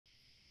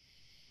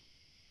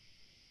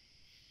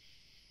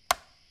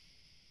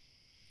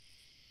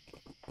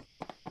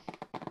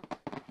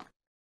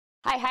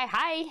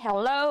Hi,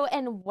 hello,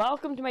 and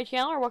welcome to my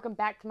channel, or welcome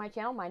back to my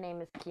channel. My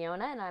name is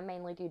Keona, and I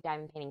mainly do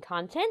diamond painting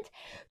content.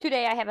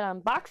 Today I have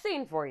an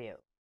unboxing for you.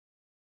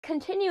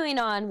 Continuing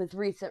on with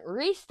recent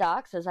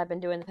restocks, as I've been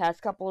doing the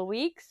past couple of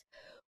weeks,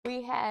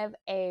 we have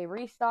a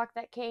restock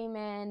that came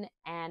in,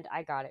 and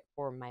I got it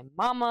for my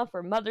mama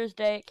for Mother's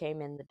Day. It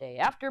came in the day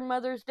after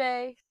Mother's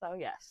Day, so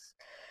yes.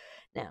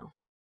 Now,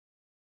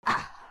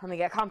 let me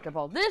get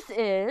comfortable. This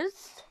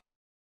is...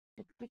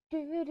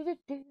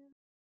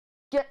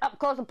 Get up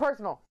close and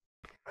personal.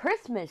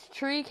 Christmas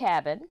tree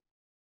cabin.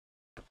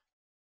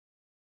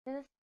 See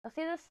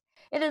this?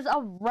 It is a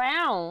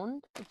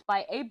round. It's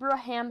by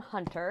Abraham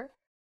Hunter.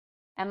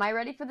 Am I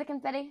ready for the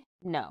confetti?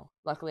 No.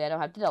 Luckily, I don't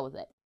have to deal with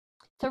it.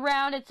 It's a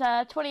round. It's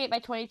 28 by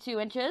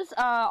 22 inches.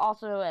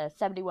 Also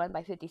 71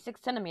 by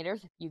 56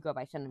 centimeters, if you go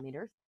by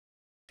centimeters.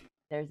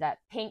 There's that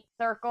pink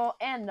circle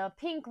and the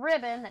pink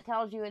ribbon that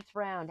tells you it's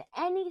round.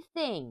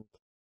 Anything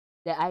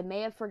that I may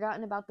have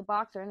forgotten about the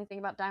box or anything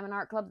about Diamond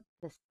Art Club,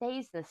 this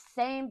stays the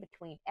same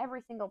between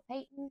every single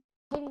painting.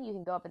 You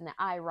can go up in the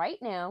eye right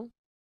now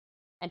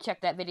and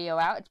check that video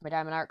out. It's my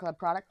Diamond Art Club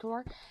product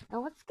tour.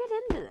 Now let's get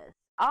into this.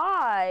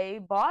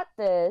 I bought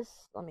this.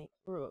 Let me,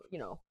 pull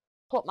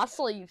up my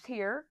sleeves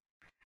here.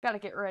 Gotta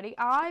get ready.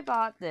 I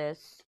bought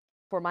this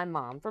for my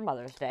mom for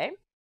Mother's Day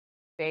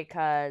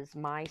because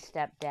my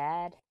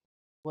stepdad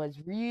was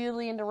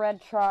really into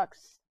red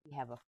trucks. We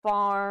have a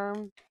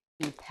farm.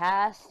 He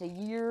passed a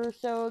year or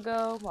so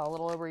ago, well, a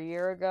little over a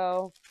year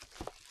ago,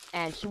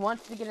 and she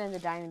wants to get into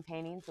diamond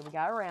painting, so we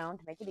got around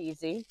to make it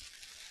easy.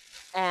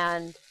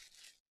 And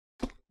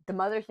the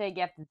Mother's Day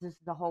gift is this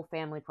is a whole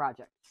family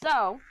project.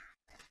 So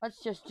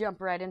let's just jump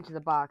right into the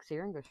box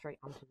here and go straight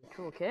onto the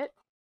toolkit.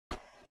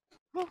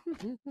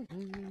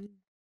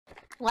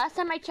 Last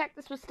time I checked,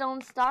 this was still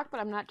in stock, but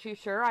I'm not too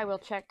sure. I will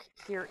check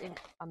here in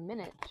a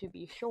minute to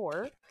be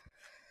sure.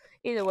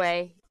 Either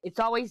way, it's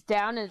always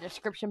down in the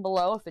description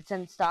below if it's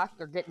in stock,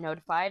 or get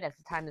notified as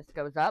the time this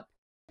goes up,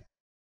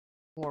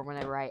 or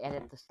whenever I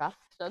edit the stuff.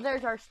 So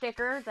there's our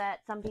sticker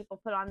that some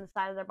people put on the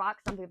side of their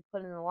box, some people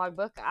put in the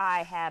logbook.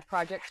 I have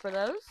projects for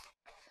those.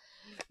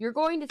 You're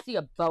going to see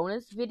a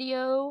bonus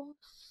video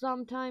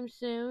sometime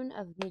soon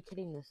of me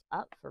kitting this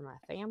up for my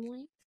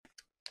family.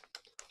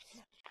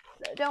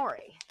 So don't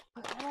worry.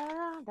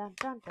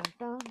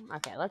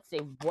 Okay, let's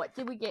see. What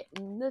did we get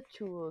in the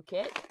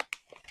toolkit?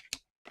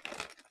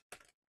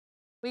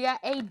 We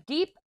got a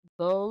deep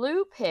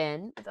blue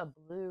pin with a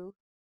blue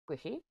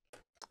squishy.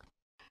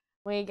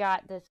 We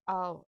got this,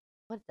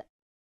 what's that?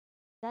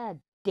 Is that a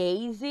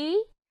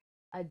daisy?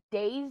 A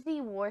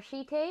daisy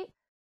washi tape?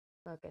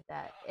 Look at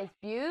that. It's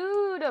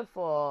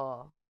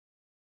beautiful.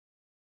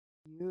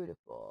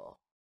 Beautiful.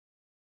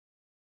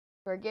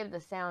 Forgive the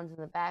sounds in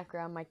the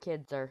background. My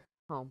kids are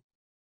home.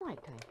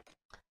 Nighttime.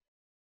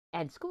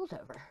 And school's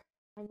over.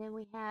 And then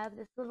we have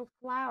this little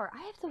flower.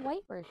 I have the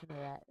white version of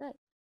that. Look.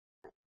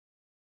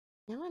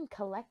 Now I'm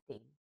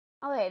collecting.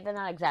 Okay, they're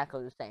not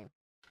exactly the same.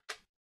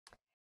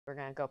 We're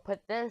gonna go put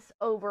this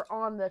over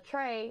on the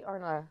tray,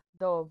 or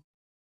the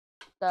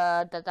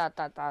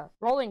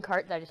rolling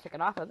cart that I just took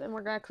it off of, and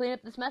we're gonna clean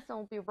up this mess, and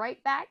we'll be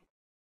right back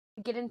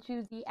to get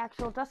into the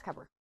actual dust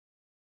cover.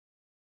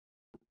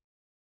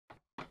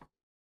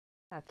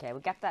 Okay,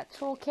 we got that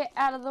toolkit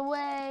out of the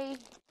way.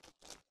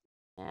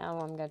 Now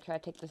I'm gonna try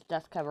to take this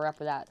dust cover off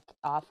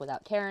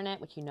without tearing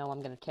it, which you know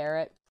I'm gonna tear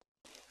it.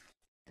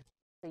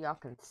 So y'all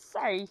can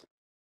see.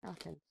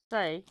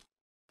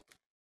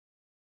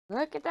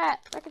 Look at that.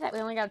 Look at that. We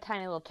only got a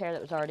tiny little tear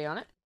that was already on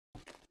it.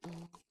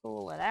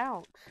 Pull it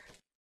out.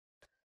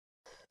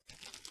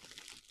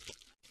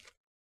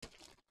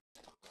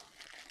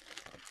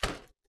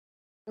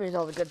 Here's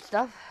all the good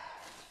stuff.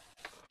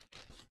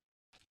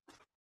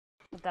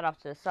 Put that off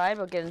to the side.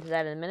 We'll get into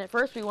that in a minute.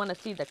 First, we want to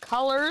see the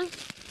colors.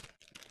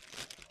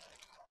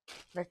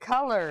 The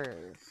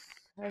colors.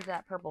 There's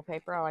that purple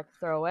paper I like to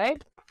throw away.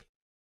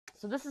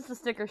 So this is the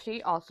sticker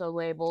sheet, also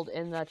labeled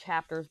in the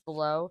chapters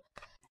below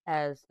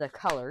as the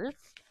colors.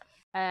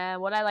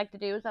 And what I like to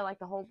do is I like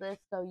to hold this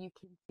so you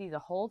can see the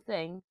whole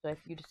thing. So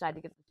if you decide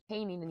to get this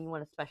painting and you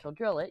want to special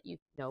drill it, you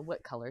know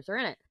what colors are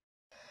in it.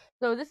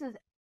 So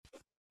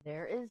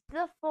there is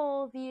the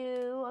full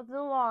view of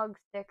the log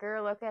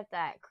sticker. Look at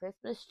that.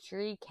 Christmas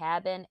tree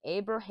cabin,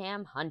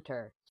 Abraham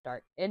Hunter.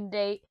 Start end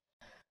date,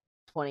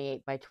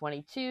 28 by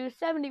 22,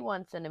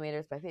 71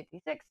 centimeters by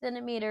 56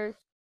 centimeters.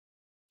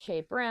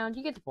 Shape round.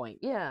 You get the point.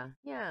 Yeah.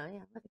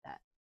 Look at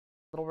that.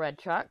 Little red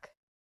truck.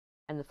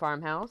 And the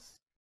farmhouse.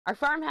 Our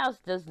farmhouse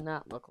does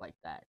not look like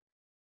that.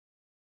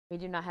 We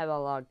do not have a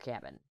log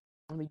cabin.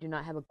 And we do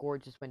not have a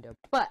gorgeous window.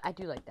 But I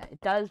do like that.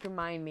 It does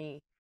remind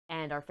me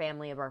and our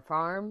family of our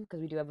farm, because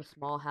we do have a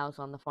small house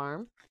on the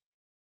farm.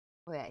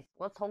 Okay,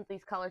 so let's hold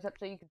these colors up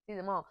so you can see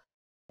them all.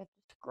 I have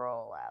to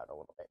scroll out a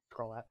little bit.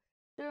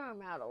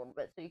 Zoom out a little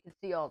bit so you can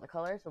see all the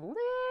colors. A little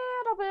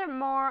bit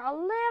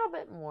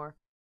more.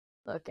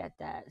 Look at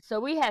that. So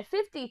we had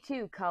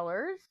 52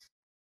 colors.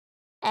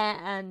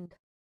 And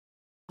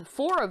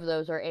 4 of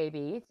those are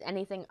ABs.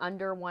 Anything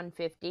under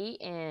 150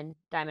 in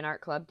Diamond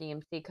Art Club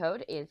DMC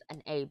code is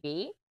an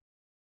AB.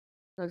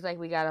 Looks like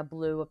we got a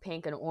blue, a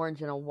pink, an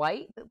orange, and a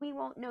white, but we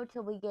won't know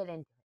till we get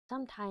into it.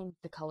 Sometimes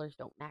the colors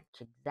don't match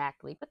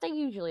exactly, but they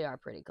usually are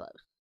pretty close.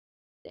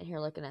 Sitting here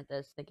looking at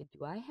this, thinking,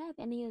 do I have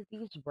any of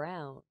these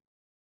brown?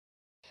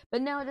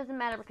 But no, it doesn't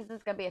matter because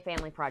it's going to be a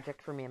family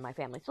project for me and my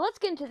family. So let's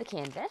get into the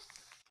canvas.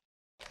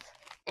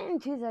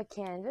 Into the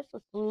canvas.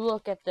 Let's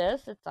look at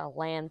this. It's a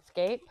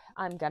landscape.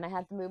 I'm going to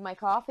have to move my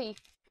coffee.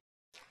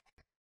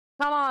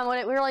 Come on, would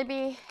it really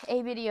be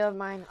a video of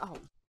mine? Oh,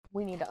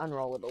 we need to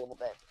unroll it a little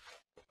bit.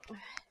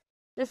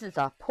 This is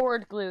a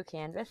poured glue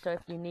canvas, so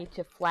if you need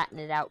to flatten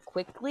it out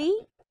quickly,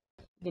 you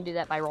can do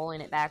that by rolling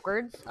it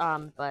backwards.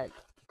 But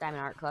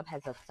Diamond Art Club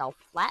has a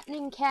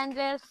self-flattening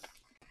canvas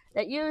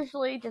that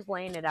usually just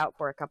laying it out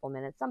for a couple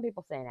minutes. Some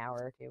people say an hour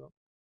or two.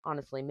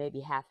 Honestly, maybe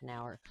half an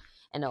hour,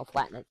 and it'll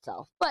flatten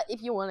itself. But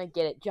if you want to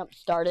get it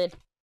jump-started,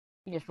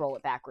 you just roll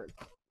it backwards.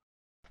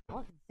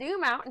 Let's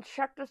zoom out and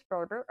check this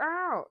border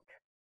out.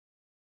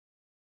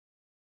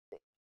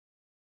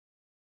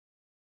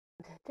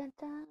 Dun, dun,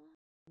 dun.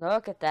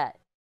 Look at that.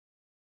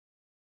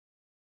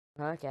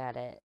 Look at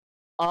it.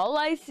 All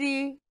I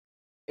see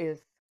is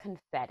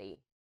confetti.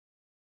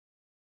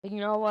 But you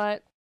know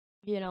what?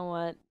 You know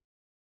what?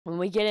 When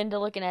we get into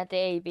looking at the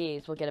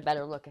ABs, we'll get a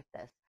better look at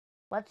this.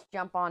 Let's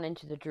jump on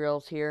into the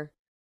drills here.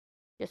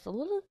 Just a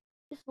little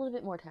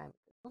bit more time.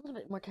 A little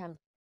bit more time.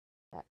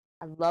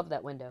 I love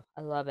that window.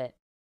 I love it.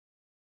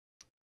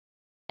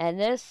 And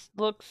this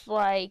looks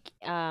like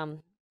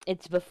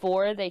it's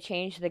before they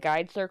changed the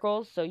guide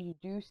circles, so you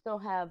do still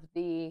have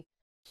the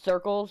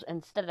circles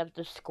instead of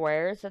the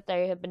squares that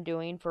they have been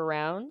doing for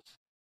rounds.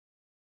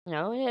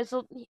 No,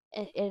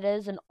 it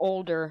is an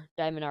older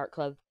Diamond Art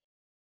Club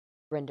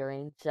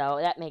rendering, so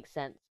that makes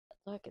sense.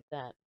 Look at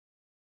that.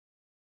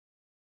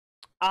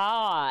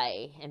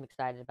 I am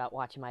excited about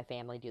watching my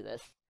family do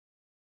this.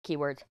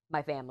 Keywords,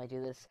 my family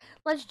do this.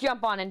 Let's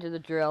jump on into the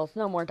drills.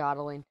 No more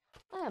dawdling.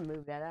 I'm gonna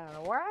move that out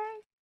of the way.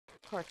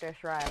 Put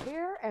this right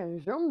here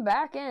and zoom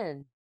back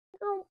in.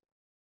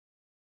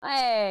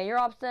 Hey, you're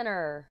off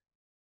center.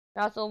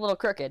 That's a little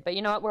crooked, but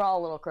you know what? We're all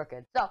a little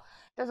crooked, so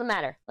doesn't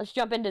matter. Let's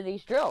jump into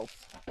these drills.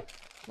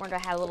 We're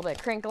gonna have a little bit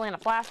of crinkling of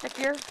plastic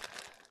here.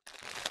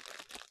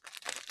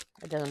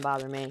 It doesn't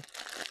bother me.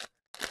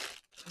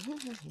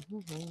 Okay,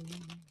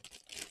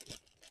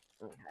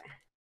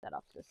 that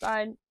off to the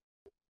side.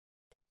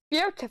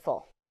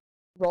 Beautiful.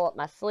 Roll up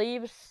my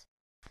sleeves.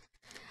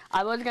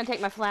 I was gonna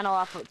take my flannel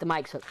off with the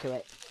mic's hooked to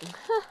it.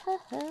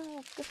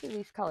 Let's go through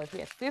these colors. We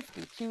have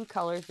 52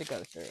 colors to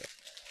go through.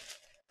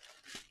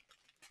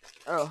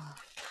 Oh.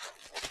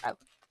 Oh.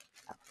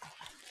 Oh.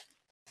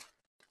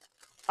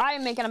 I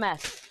am making a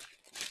mess.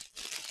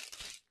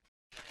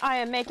 I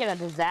am making a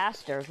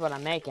disaster is what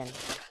I'm making.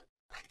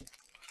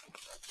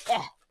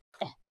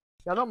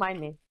 Y'all don't mind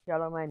me. Y'all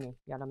don't mind me.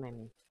 Y'all don't mind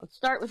me. Let's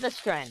start with this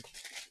trend.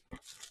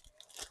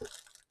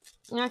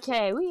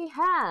 Okay, we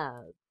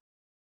have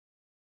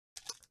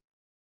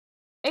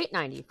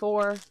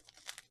 894,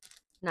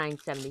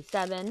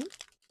 977,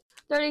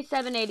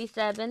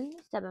 3787,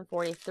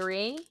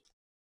 743.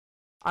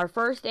 Our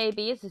first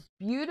AB is this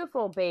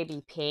beautiful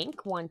baby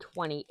pink,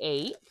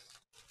 128,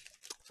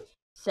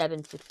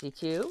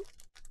 762,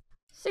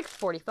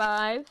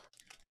 645.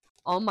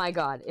 Oh my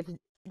god, if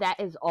that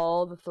is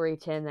all the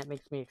 310, that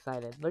makes me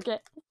excited. Look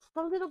at it's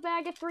a little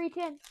bag of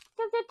 310.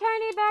 Just a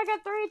tiny bag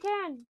of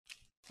 310.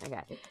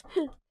 Okay.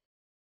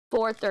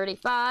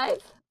 435,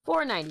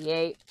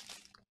 498,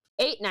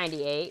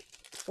 898,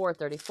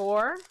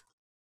 434,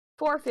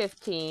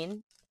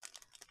 415,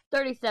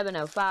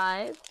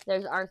 3705.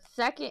 There's our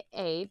second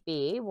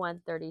AB,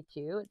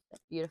 132. It's a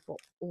beautiful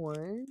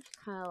orange,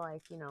 kind of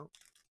like, you know,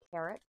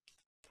 carrot.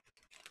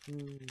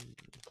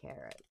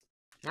 Carrot.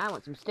 Now I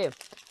want some stew.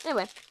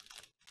 Anyway,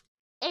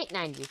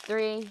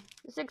 893,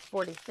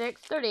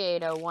 646,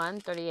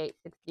 3801,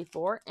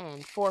 3864,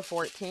 and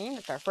 414.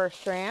 That's our first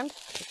strand.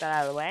 Get that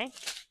out of the way.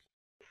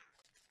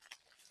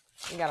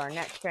 We got our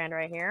next strand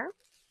right here.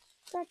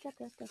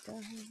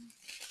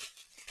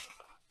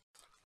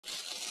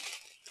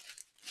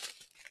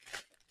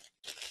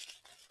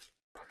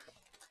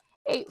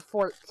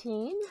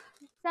 814,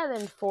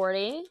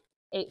 740,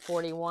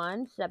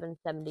 841,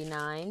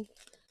 779,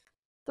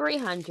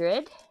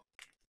 300,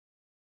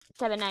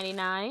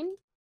 799,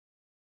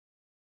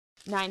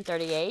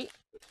 938,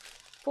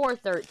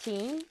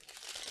 413,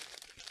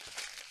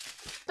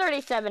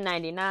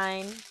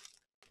 3799,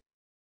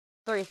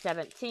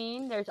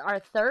 317. There's our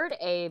third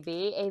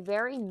AB, a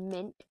very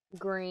mint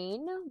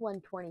green,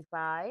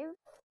 125.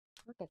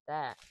 Look at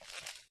that.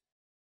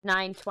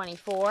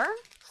 924,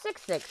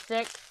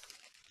 666,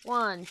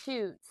 1,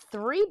 2,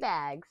 3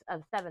 bags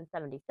of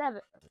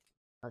 777.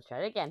 Let's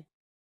try it again.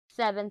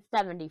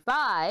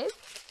 775,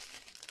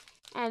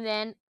 and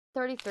then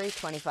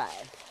 3325.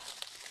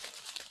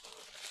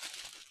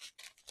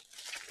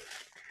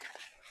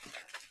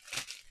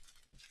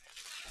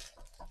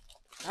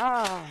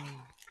 Oh.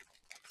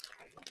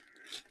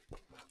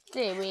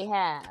 See, we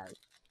have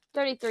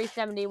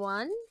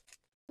 3371,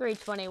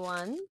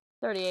 321,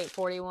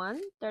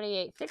 3841,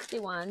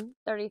 3861,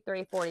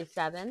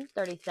 3347,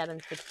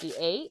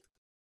 3768,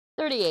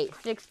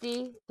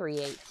 38.60,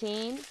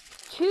 318.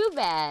 2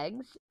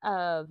 bags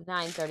of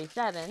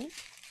 9.37.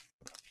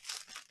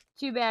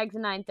 2 bags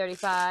of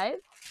 9.35,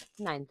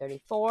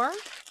 9.34.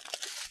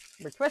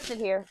 We're twisted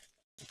here.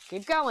 Let's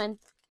keep going.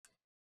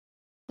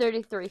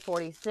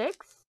 33.46,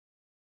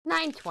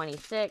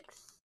 9.26,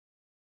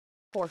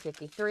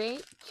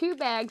 4.53. 2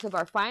 bags of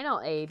our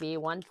final AB,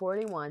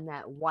 141,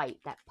 that white,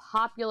 that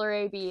popular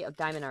AB of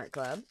Diamond Art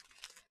Club.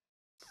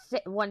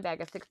 1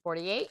 bag of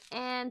 6.48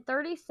 and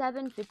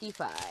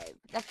 37.55.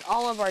 That's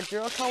all of our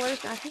drill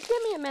colors. Now, if you give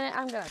me a minute,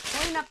 I'm going to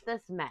clean up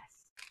this mess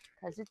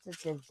because it's a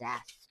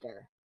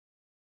disaster.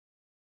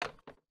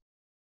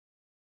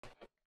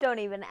 Don't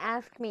even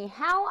ask me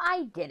how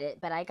I did it,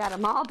 but I got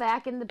them all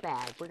back in the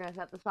bag. We're going to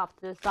set this off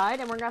to the side,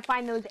 and we're going to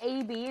find those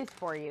ABs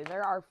for you.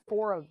 There are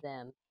 4 of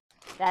them.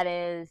 That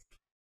is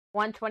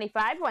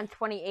 125,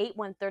 128,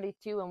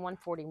 132, and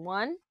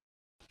 141.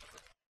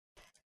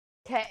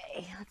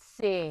 Okay, let's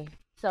see.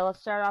 So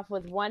let's start off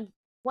with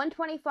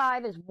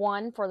 125 is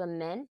 1 for the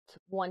mint.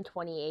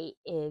 128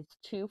 is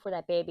 2 for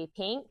that baby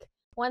pink.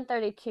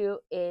 132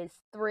 is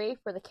 3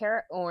 for the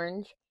carrot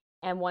orange.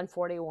 And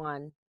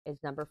 141 is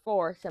number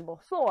 4,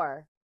 symbol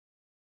 4,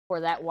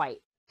 for that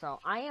white. So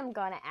I am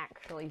going to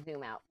actually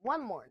zoom out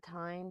one more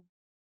time.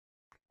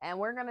 And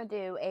we're going to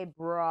do a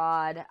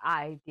broad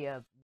idea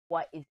of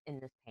what is in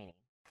this painting.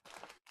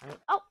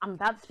 Oh, I'm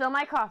about to spill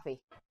my coffee.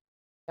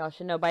 Y'all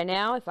should know by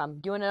now, if I'm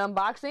doing an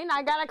unboxing,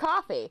 I got a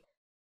coffee.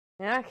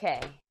 Okay,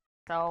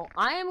 so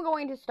I am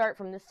going to start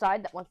from this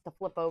side that wants to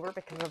flip over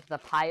because of the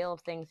pile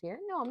of things here.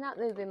 No, I'm not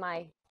moving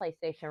my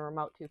PlayStation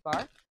remote too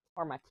far,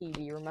 or my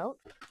TV remote.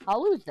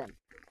 I'll lose them.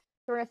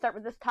 So we're going to start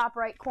with this top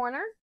right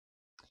corner.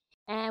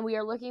 And we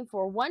are looking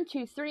for 1,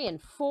 2, 3,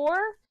 and 4.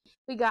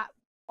 We got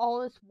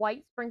all this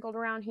white sprinkled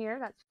around here.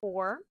 That's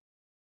 4.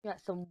 We got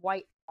some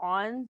white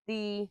on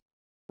the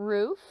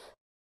roof.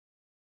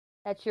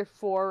 That's your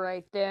 4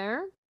 right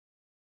there.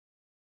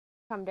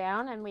 Come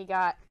down, and we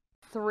got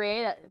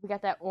 3. We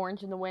got that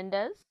orange in the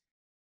windows.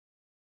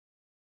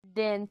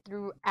 Then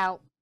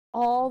throughout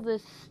all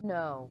this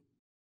snow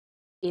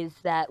is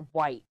that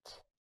white.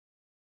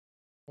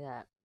 Look at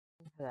that.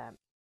 Look at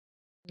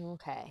that.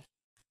 Okay.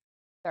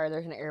 Sorry,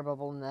 there's an air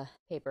bubble in the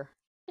paper.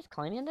 Just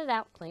cleaning it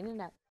out, cleaning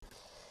it out.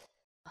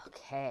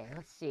 Okay,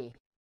 let's see.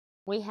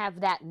 We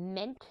have that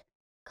mint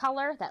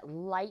color, that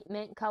light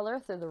mint color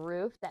through the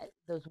roof,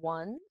 those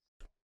ones.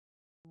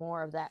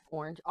 More of that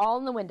orange, all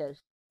in the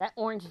windows. That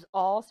orange is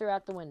all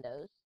throughout the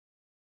windows.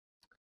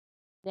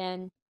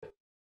 Then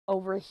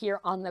over here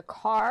on the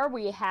car,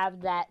 we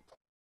have that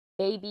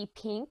baby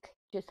pink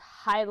just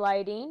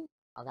highlighting.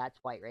 Oh, that's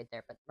white right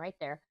there, but right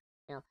there,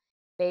 you know,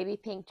 baby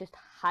pink just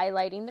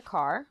highlighting the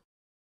car.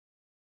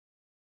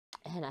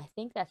 And I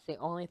think that's the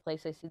only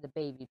place I see the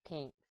baby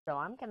pink. So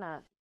I'm going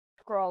to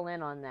scroll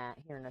in on that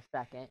here in a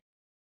second.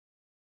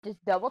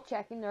 Just double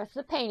checking the rest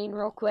of the painting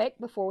real quick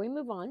before we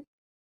move on.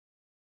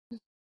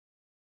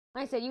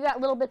 Like I said, you got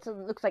little bits of,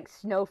 looks like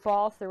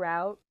snowfall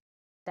throughout.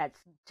 That's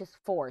just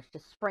forest,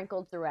 just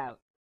sprinkled throughout.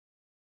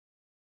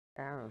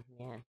 Oh,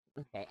 yeah.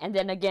 Okay. And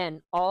then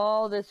again,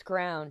 all this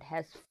ground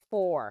has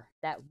 4.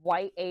 That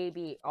white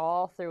AB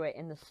all through it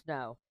in the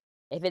snow.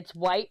 If it's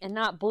white and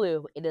not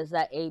blue, it is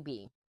that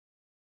AB.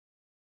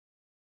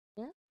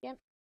 Yep.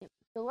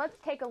 So let's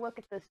take a look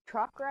at this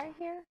truck right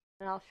here,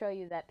 and I'll show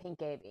you that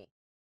pink AB.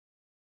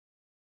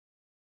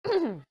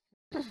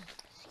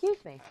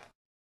 Excuse me.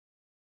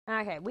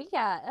 Okay, we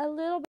got a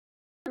little bit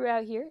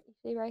throughout here. You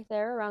see right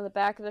there around the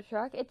back of the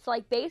truck? It's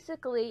like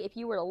basically if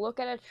you were to look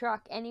at a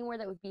truck, anywhere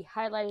that would be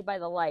highlighted by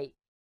the light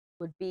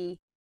would be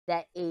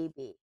that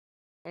AB.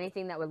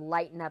 Anything that would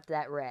lighten up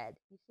that red.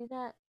 You see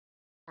that?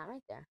 Not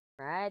right there.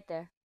 Right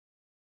there.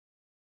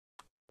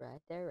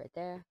 Right there, right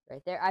there,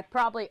 right there. I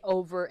probably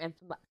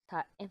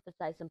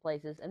overemphasize some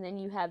places. And then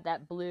you have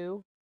that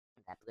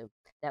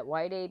that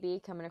white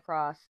AB coming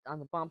across on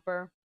the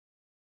bumper.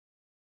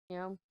 You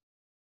know?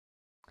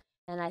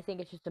 And I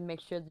think it's just a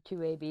mixture of the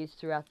 2 ABs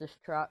throughout this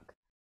truck.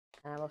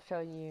 And I will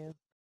show you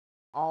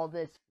all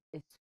this.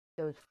 It's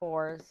those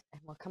 4s.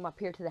 And we'll come up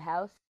here to the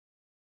house.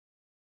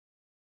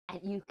 And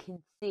you can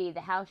see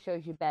the house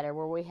shows you better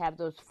where we have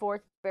those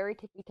 4s very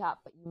tippy top,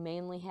 but you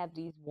mainly have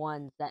these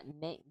ones, that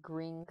mint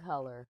green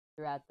color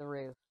throughout the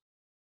roof.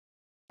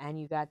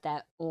 And you got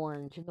that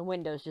orange in the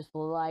windows, just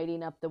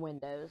lighting up the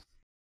windows.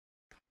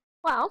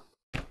 Well,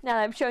 now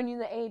that I've shown you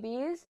the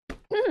ABs,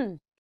 zoom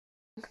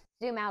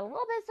out a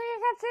little bit so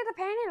you can see the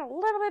painting a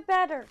little bit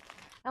better.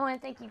 I want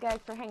to thank you guys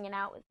for hanging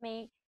out with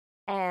me.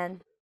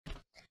 And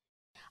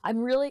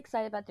I'm really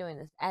excited about doing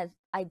this. As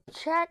I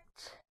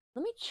checked,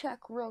 let me check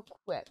real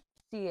quick,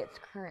 see its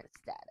current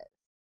status.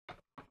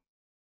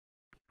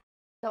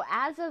 So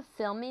as of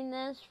filming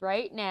this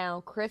right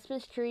now,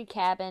 Christmas Tree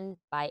Cabin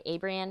by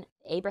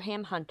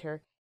Abraham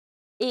Hunter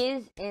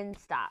is in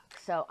stock.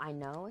 So I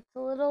know it's a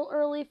little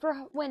early for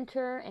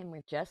winter and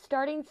we're just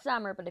starting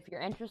summer, but if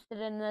you're interested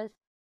in this,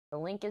 the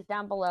link is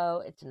down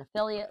below. It's an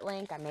affiliate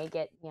link. I may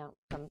get,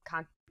 some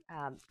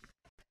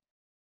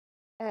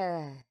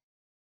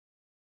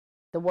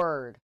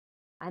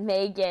I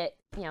may get,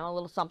 you know, a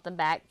little something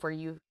back for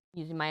you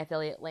using my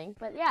affiliate link.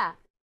 But yeah,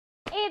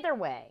 either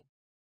way,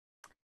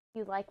 if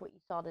you like what you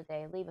saw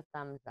today, leave a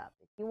thumbs up.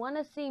 If you want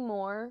to see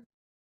more,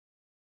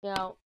 you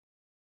know,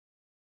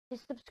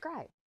 just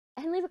subscribe.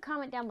 And leave a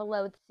comment down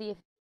below to see if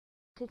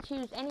to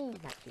choose any,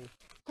 not choose.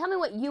 Tell me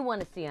what you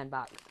want to see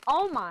unboxed.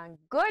 Oh my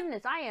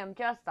goodness, I am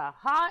just a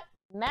hot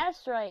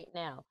mess right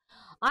now.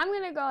 I'm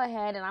going to go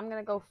ahead and I'm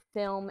going to go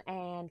film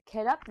and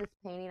kit up this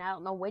painting. I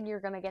don't know when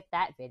you're going to get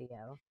that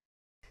video.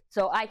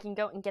 So I can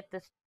go and get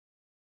this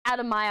out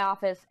of my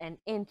office and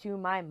into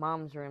my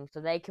mom's room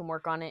so they can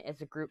work on it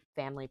as a group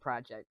family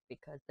project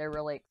because they're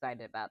really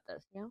excited about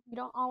this. You know, you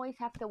don't always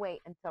have to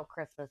wait until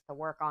Christmas to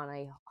work on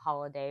a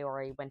holiday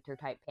or a winter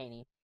type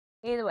painting.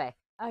 Either way,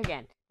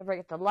 again, don't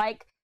forget to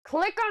like,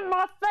 click on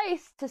my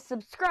face to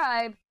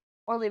subscribe,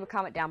 or leave a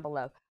comment down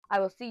below. I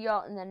will see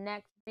y'all in the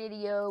next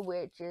video,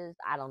 which is,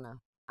 I don't know,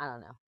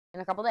 in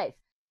a couple days.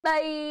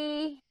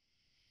 Bye!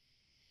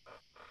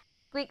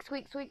 Squeak,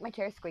 squeak, squeak, my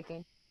chair's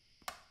squeaking.